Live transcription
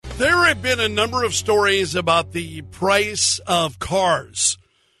There have been a number of stories about the price of cars.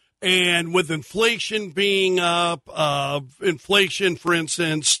 And with inflation being up, inflation, for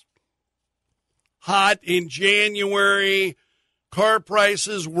instance, hot in January, car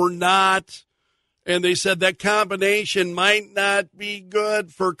prices were not. And they said that combination might not be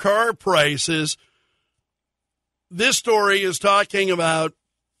good for car prices. This story is talking about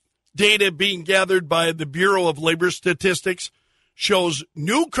data being gathered by the Bureau of Labor Statistics shows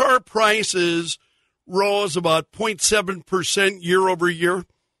new car prices rose about 0.7% year over year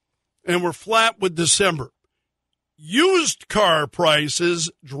and were flat with December. Used car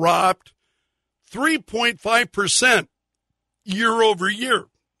prices dropped 3.5% year over year.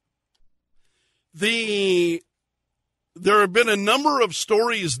 There have been a number of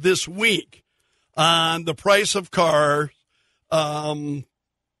stories this week on the price of cars. Newsweek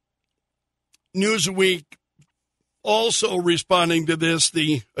also responding to this,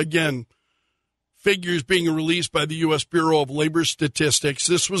 figures being released by the U.S. Bureau of Labor Statistics.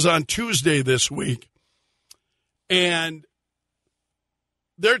 This was on Tuesday this week. And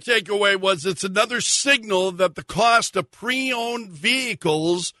their takeaway was it's another signal that the cost of pre-owned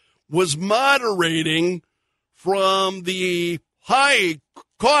vehicles was moderating from the high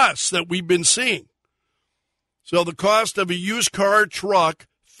costs that we've been seeing. So the cost of a used car truck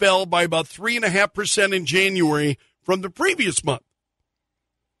fell by about 3.5% in January from the previous month.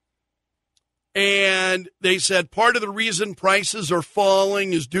 And they said part of the reason prices are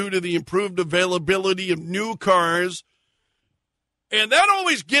falling is due to the improved availability of new cars. And that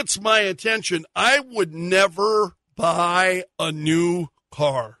always gets my attention. I would never buy a new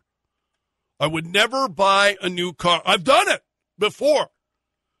car. I would never buy a new car. I've done it before.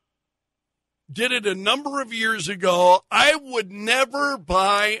 Did it a number of years ago. I would never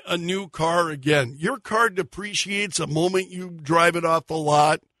buy a new car again. Your car depreciates the moment you drive it off the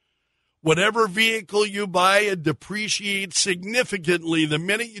lot. Whatever vehicle you buy, it depreciates significantly the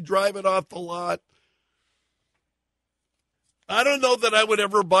minute you drive it off the lot. I don't know that I would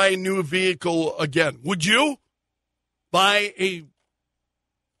ever buy a new vehicle again. Would you buy a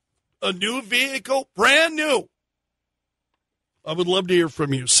new vehicle? Brand new. I would love to hear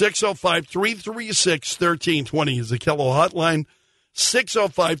from you. 605-336-1320 is the Kello hotline.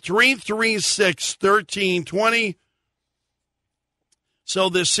 605-336-1320. So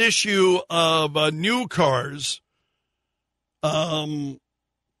this issue of new cars, because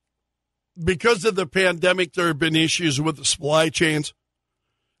of the pandemic, there have been issues with the supply chains.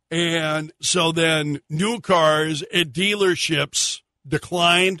 And so then new cars at dealerships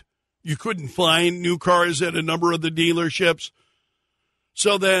declined. You couldn't find new cars at a number of the dealerships.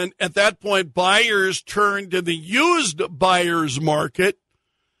 So then at that point, buyers turned to the used buyers market,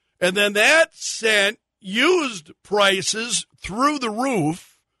 and then that sent used prices through the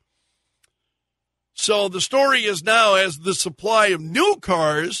roof. So the story is now, as the supply of new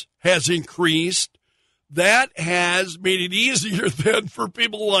cars has increased, that has made it easier then for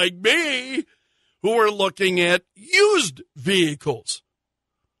people like me who are looking at used vehicles.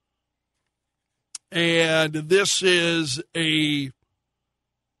 And this is a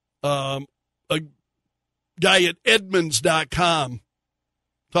guy at Edmunds.com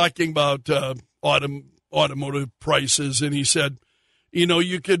talking about automotive prices, and he said, you know,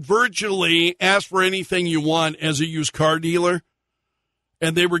 you could virtually ask for anything you want as a used car dealer,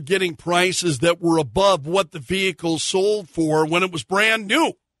 and they were getting prices that were above what the vehicle sold for when it was brand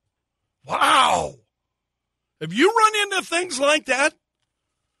new. Wow. Have you run into things like that?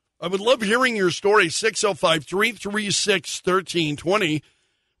 I would love hearing your story, 605-336-1320.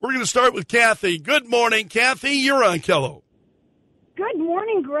 We're going to start with Kathy. Good morning, Kathy. You're on Kello. Good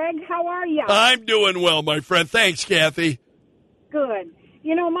morning, Greg. How are you? I'm doing well, my friend. Thanks, Kathy. Good.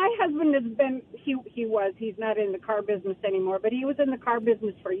 You know, my husband has been, he's not in the car business anymore, but he was in the car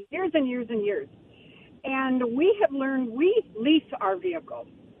business for years and years and years. And we have learned we lease our vehicles.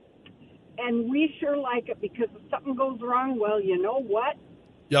 And we sure like it because if something goes wrong, well, you know what?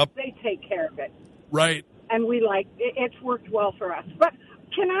 Yep. They take care of it. Right. And we like it. It's worked well for us. But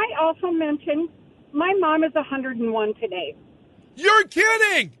can I also mention, my mom is 101 today. You're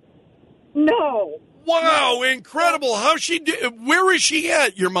kidding. No. Wow, no. incredible. Where is she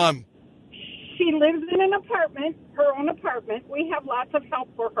at, your mom? She lives in an apartment, her own apartment. We have lots of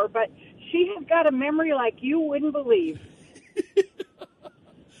help for her, but she has got a memory like you wouldn't believe.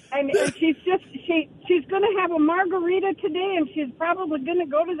 and she's going to have a margarita today, and she's probably going to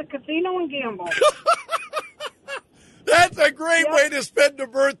go to the casino and gamble. That's a great way to spend a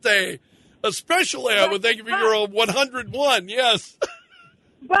birthday. Especially, I would think, if you're 101, yes.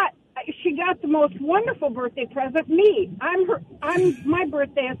 But she she got the most wonderful birthday present. Me. My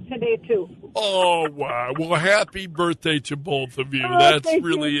birthday is today too. Oh, wow. Well, happy birthday to both of you. Oh, That's thank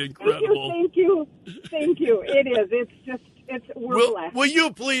really you. incredible. Thank you. It is. We're blessed. Will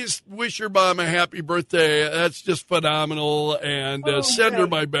you please wish your mom a happy birthday? That's just phenomenal, and send her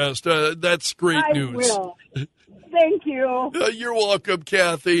my best. That's great news. I will. Thank you. You're welcome,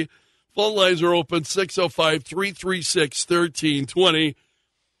 Kathy. Phone lines are open, 605-336-1320.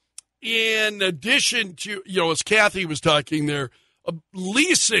 In addition to, as Kathy was talking there,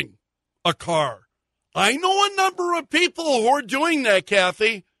 leasing a car. I know a number of people who are doing that,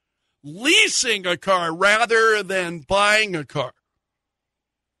 Kathy. Leasing a car rather than buying a car.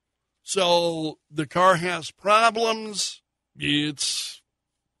 So the car has problems. It's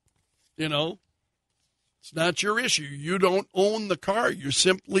not your issue. You don't own the car. You're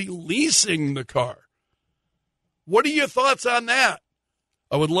simply leasing the car. What are your thoughts on that?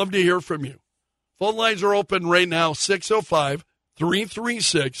 I would love to hear from you. Phone lines are open right now,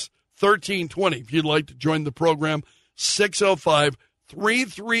 605-336-1320. If you'd like to join the program,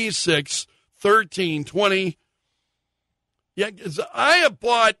 605-336-1320. Yeah, because I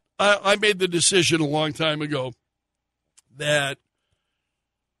made the decision a long time ago that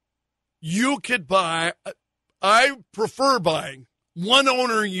you could buy, I prefer buying one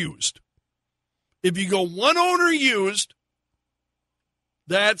owner used. If you go one owner used,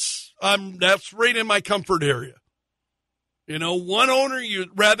 that's right in my comfort area. One owner used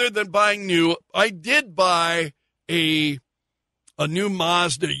rather than buying new. I did buy a new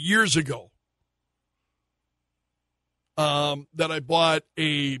Mazda years ago. That I bought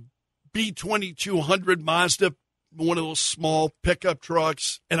a B2200 Mazda, one of those small pickup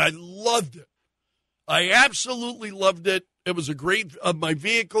trucks, and I loved it. I absolutely loved it. It was a great of my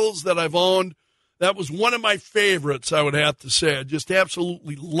vehicles that I've owned. That was one of my favorites, I would have to say. I just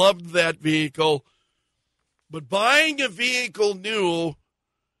absolutely loved that vehicle. But buying a vehicle new,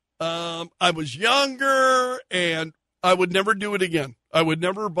 I was younger, and I would never do it again. I would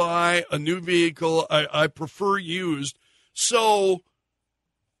never buy a new vehicle. I prefer used. So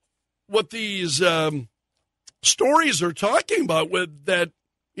what these stories are talking about with that,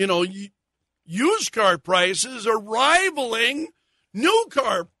 used car prices are rivaling new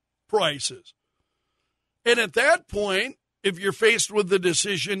car prices. And at that point, if you're faced with the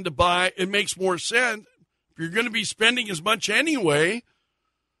decision to buy, it makes more sense. If you're going to be spending as much anyway,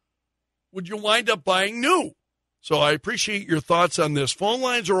 would you wind up buying new? So I appreciate your thoughts on this. Phone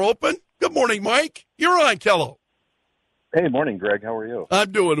lines are open. Good morning, Mike. You're on, Kello. Hey, morning, Greg. How are you?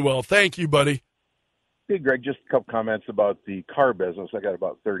 I'm doing well. Thank you, buddy. Hey, Greg, just a couple comments about the car business. I got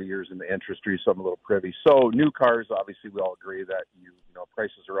about 30 years in the industry, so I'm a little privy. So new cars, obviously, we all agree that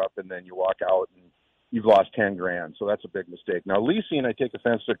prices are up, and then you walk out and you've lost $10,000. So that's a big mistake. Now, leasing, I take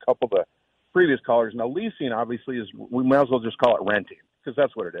offense to a couple of the previous callers. Now, leasing, obviously, we might as well just call it renting, because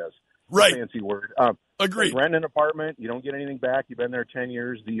that's what it is. Right. Fancy word. Agreed. Rent an apartment. You don't get anything back. You've been there 10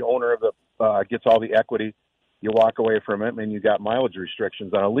 years. The owner of the gets all the equity. You walk away from it, and you got mileage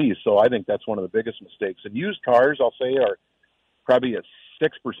restrictions on a lease. So I think that's one of the biggest mistakes. And used cars, I'll say, are probably at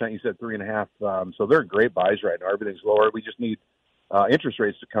 6%. You said 3.5%. So they're great buys right now. Everything's lower. We just need interest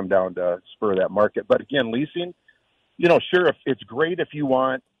rates to come down to spur that market. But again, leasing, sure, if it's great if you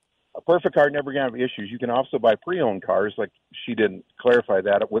want a perfect car, never going to have issues. You can also buy pre-owned cars, like she didn't clarify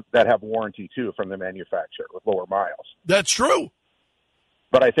that, that have warranty too from the manufacturer with lower miles. That's true.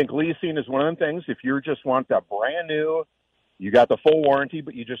 But I think leasing is one of the things. If you just want that brand new, you got the full warranty,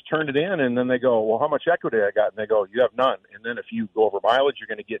 but you just turned it in, and then they go, well, how much equity I got? And they go, you have none. And then if you go over mileage, you're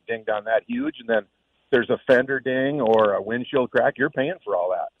going to get dinged on that huge, and then there's a fender ding or a windshield crack, you're paying for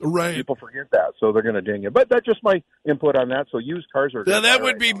all that. Right. People forget that, so they're going to ding you. But that's just my input on that. So used cars are... Now, that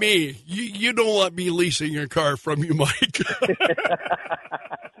would be me. You don't want me leasing a car from you, Mike.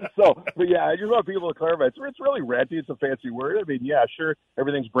 But yeah, I just want people to clarify. It's really renty. It's a fancy word. I mean, yeah, sure,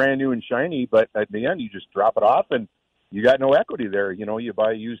 everything's brand new and shiny, but at the end, you just drop it off, and you got no equity there. You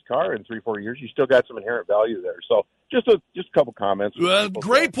buy a used car in 3-4 years, you still got some inherent value there. So just a couple comments.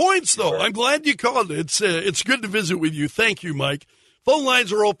 Great points, though. I'm glad you called. It's good to visit with you. Thank you, Mike. Phone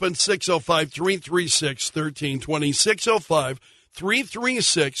lines are open, 605-336-1320,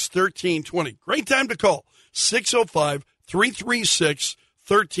 605-336-1320. Great time to call,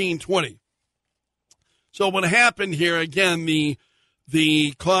 605-336-1320. So what happened here, again, the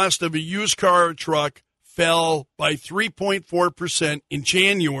cost of a used car or truck fell by 3.4% in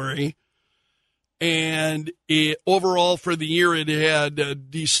January, and overall for the year it had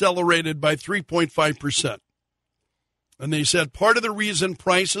decelerated by 3.5%. And they said part of the reason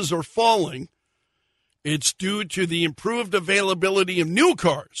prices are falling, it's due to the improved availability of new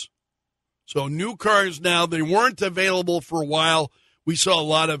cars. So new cars now, they weren't available for a while. We saw a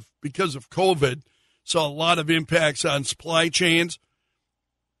lot of, because of COVID, saw a lot of impacts on supply chains.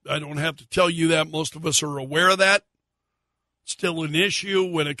 I don't have to tell you that. Most of us are aware of that. Still an issue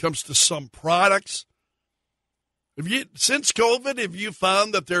when it comes to some products. Since COVID, have you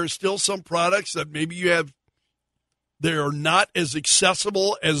found that there are still some products that maybe they are not as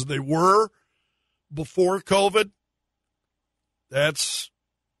accessible as they were before COVID? That's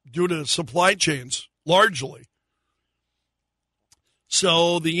due to supply chains, largely.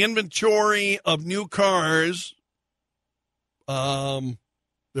 So the inventory of new cars, there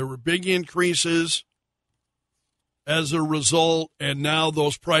were big increases as a result, and now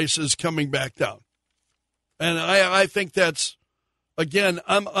those prices coming back down. And I think that's, again,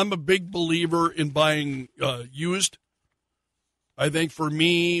 I'm a big believer in buying used. I think for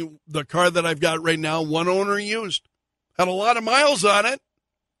me, the car that I've got right now, one owner used. Had a lot of miles on it.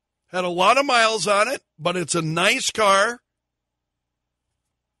 But it's a nice car.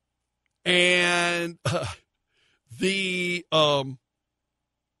 And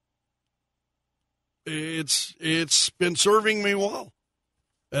it's been serving me well.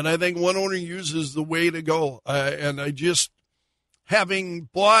 And I think one owner uses the way to go. And I just, having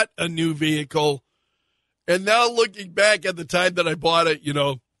bought a new vehicle, and now looking back at the time that I bought it, you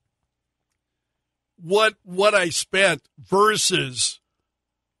know, what I spent versus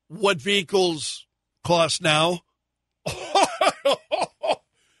what vehicles cost now.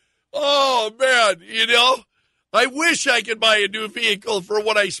 Oh, man, you know, I wish I could buy a new vehicle for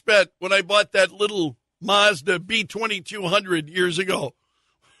what I spent when I bought that little Mazda B2200 years ago.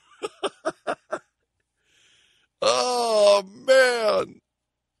 Oh, man.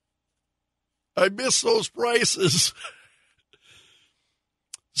 I miss those prices.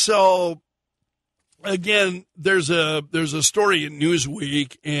 So, again, there's a story in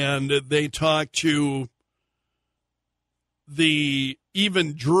Newsweek, and they talked to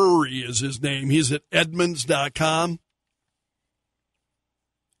Even Drury is his name. He's at Edmunds.com.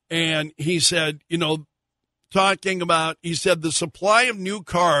 And he said, you know, he said the supply of new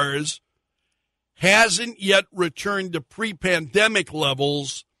cars hasn't yet returned to pre-pandemic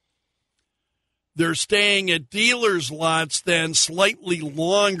levels. They're staying at dealers' lots then slightly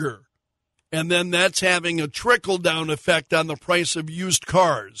longer. And then that's having a trickle-down effect on the price of used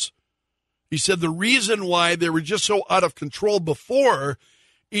cars. He said the reason why they were just so out of control before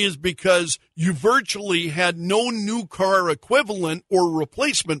is because you virtually had no new car equivalent or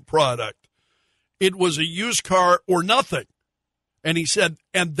replacement product. It was a used car or nothing. And he said,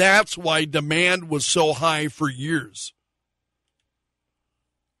 and that's why demand was so high for years.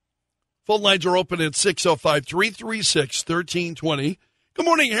 Phone lines are open at 605-336-1320. Good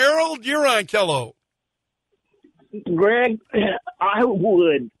morning, Harold. You're on Kello. Greg, I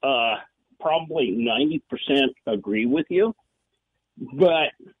would probably 90% agree with you,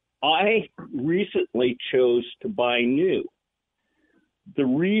 but I recently chose to buy new. The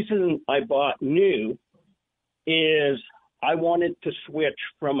reason I bought new is I wanted to switch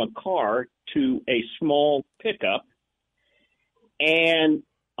from a car to a small pickup, and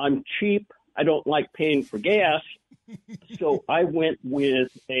I'm cheap. I don't like paying for gas, so I went with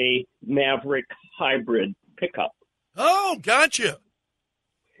a Maverick hybrid pickup. Oh, gotcha.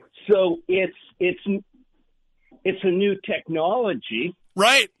 So it's a new technology,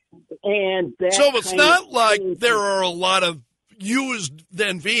 right? And that so it's not like there are a lot of used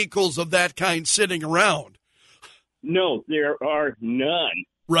then vehicles of that kind sitting around. No, there are none.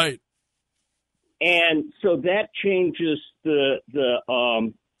 Right. And so that changes the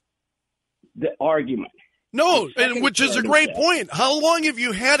argument. No, and which is a great point. How long have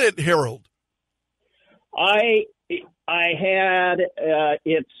you had it, Harold? I had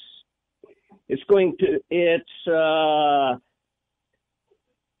it's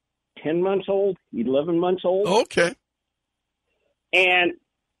 10 months old, 11 months old. Okay. And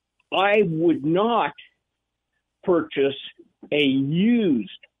I would not purchase a used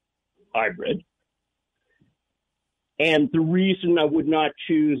hybrid. And the reason I would not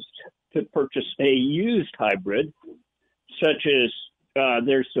choose to purchase a used hybrid, such as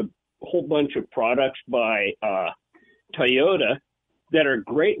there's a whole bunch of products by Toyota that are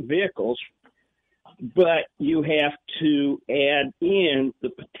great vehicles, but you have to add in the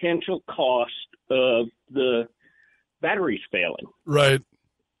potential cost of the batteries failing. Right.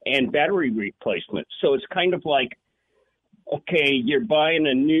 And battery replacement. So it's kind of like, okay, you're buying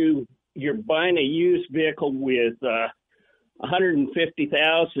a used vehicle with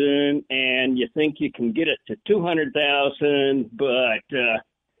 150,000 and you think you can get it to 200,000, but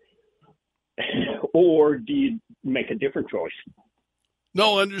or do you make a different choice?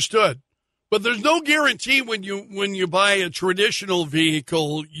 No, understood. But there's no guarantee when you buy a traditional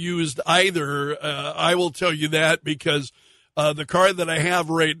vehicle used either. I will tell you that because the car that I have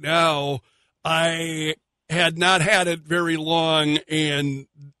right now, I had not had it very long, and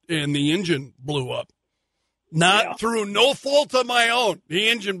the engine blew up. Through no fault of my own. The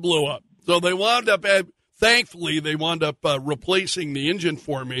engine blew up. So they wound up, thankfully, replacing the engine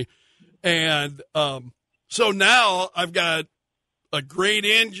for me. And so now I've got a great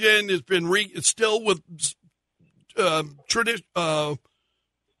engine. It's been it's still with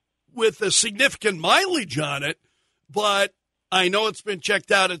with a significant mileage on it, but I know it's been checked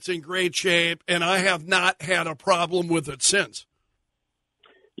out. It's in great shape, and I have not had a problem with it since.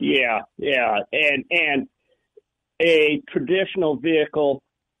 Yeah, and a traditional vehicle,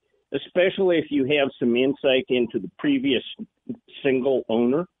 especially if you have some insight into the previous single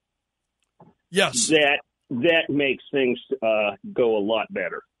owner, yes, that makes things go a lot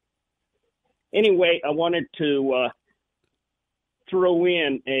better. Anyway, I wanted to throw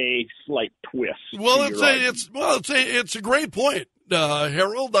in a slight twist. Well, it's a great point,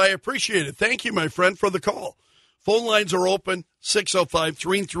 Harold. I appreciate it. Thank you, my friend, for the call. Phone lines are open,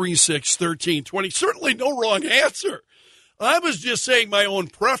 605-336-1320. Certainly no wrong answer. I was just saying my own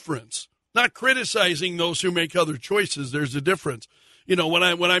preference, not criticizing those who make other choices. There's a difference. You know, when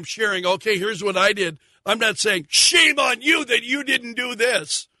I'm sharing, okay, here's what I did, I'm not saying, shame on you that you didn't do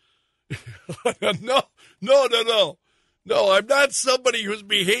this. No, I'm not somebody whose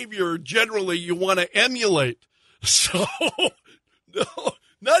behavior generally you want to emulate. So, no,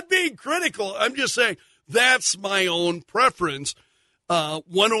 not being critical. I'm just saying that's my own preference.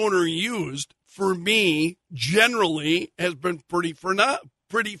 One owner used, for me, generally has been pretty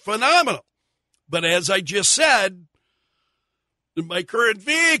phenomenal. But as I just said, in my current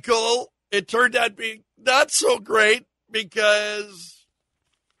vehicle, it turned out being not so great because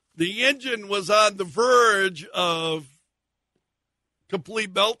the engine was on the verge of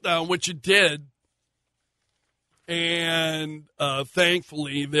complete meltdown, which it did. And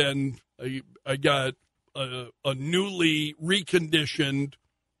thankfully, then I got a newly reconditioned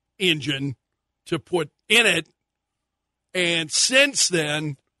engine to put in it. And since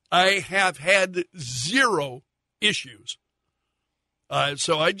then, I have had zero issues.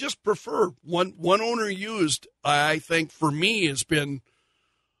 So I just prefer one owner used. I think for me has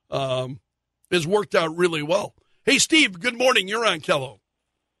worked out really well. Hey, Steve, good morning. You're on Kello.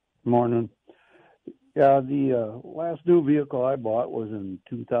 Morning. Yeah, the last new vehicle I bought was in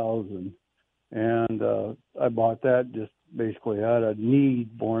 2000, and I bought that just basically out of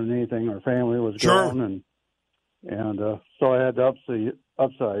need more than anything. Our family was growing, and so I had to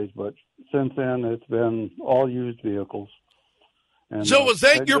upsize. But since then, it's been all used vehicles. And, so is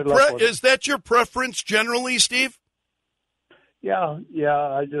that your preference generally, Steve? Yeah.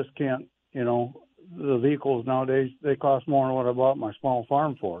 I just can't. You know, the vehicles nowadays, they cost more than what I bought my small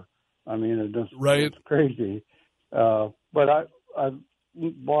farm for. I mean, it's crazy. But I've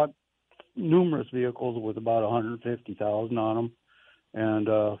bought numerous vehicles with about $150,000 on them, and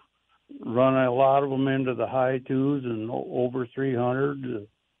run a lot of them into the high twos and over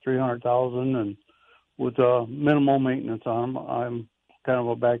 300,000, and with minimal maintenance on them. I'm kind of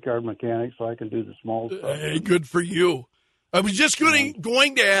a backyard mechanic, so I can do the small stuff. Hey, good for you. I was just going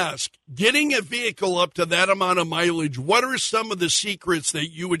to ask, getting a vehicle up to that amount of mileage, what are some of the secrets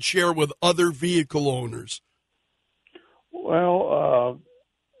that you would share with other vehicle owners? Well,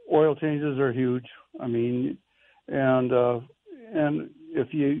 oil changes are huge. I mean, and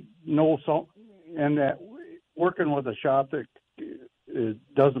if you know and that working with a shop that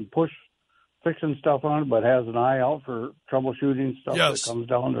doesn't push fixing stuff on it, but has an eye out for troubleshooting stuff that comes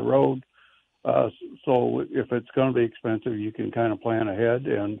down the road. So if it's going to be expensive, you can kind of plan ahead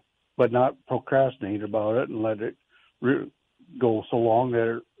but not procrastinate about it and let it go so long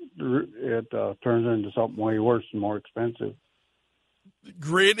that it turns into something way worse and more expensive.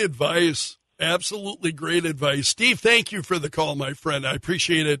 Great advice. Absolutely great advice. Steve, thank you for the call, my friend. I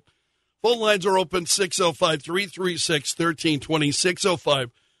appreciate it. Phone lines are open,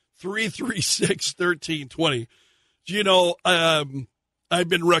 605-336-1320, 605-336-1320. You know, I've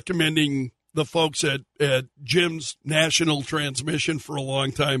been recommending the folks at Jim's National Transmission for a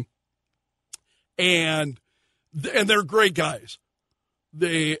long time, and they're great guys.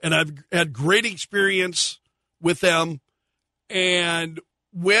 I've had great experience with them. And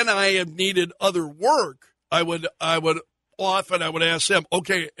when I have needed other work, I would ask them,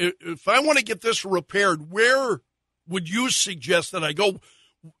 okay, if I want to get this repaired, where would you suggest that I go?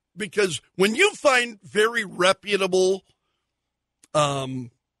 Because when you find very reputable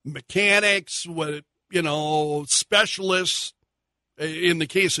mechanics, specialists, in the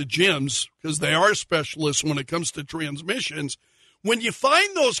case of gyms, because they are specialists when it comes to transmissions, when you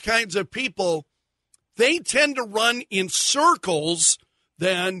find those kinds of people, they tend to run in circles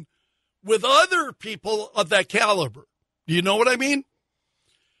then with other people of that caliber. You know what I mean?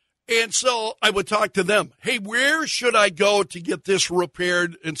 And so I would talk to them. Hey, where should I go to get this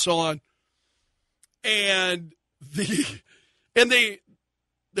repaired and so on? And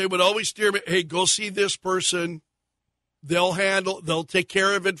they would always steer me, hey, go see this person. They'll take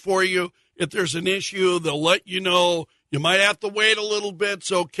care of it for you. If there's an issue, they'll let you know. You might have to wait a little bit.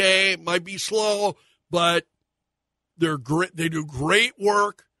 It's okay. It might be slow, but they're great. They do great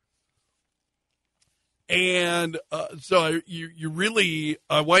work. And so you really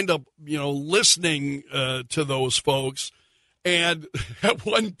wind up, listening to those folks. And at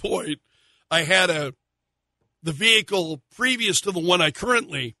one point, I had the vehicle previous to the one I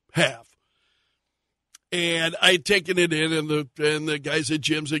currently have. And I had taken it in, and the guys at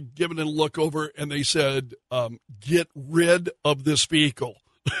gyms had given it a look over, and they said, get rid of this vehicle.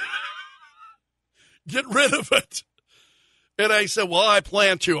 Get rid of it. And I said, well, I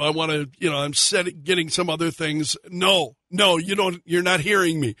plan to. I want to, I'm getting some other things. No, you don't. You're not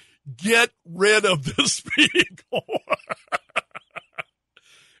hearing me. Get rid of this vehicle.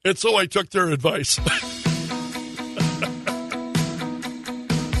 And so I took their advice.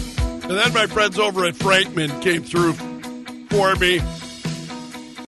 And then my friends over at Frankman came through for me.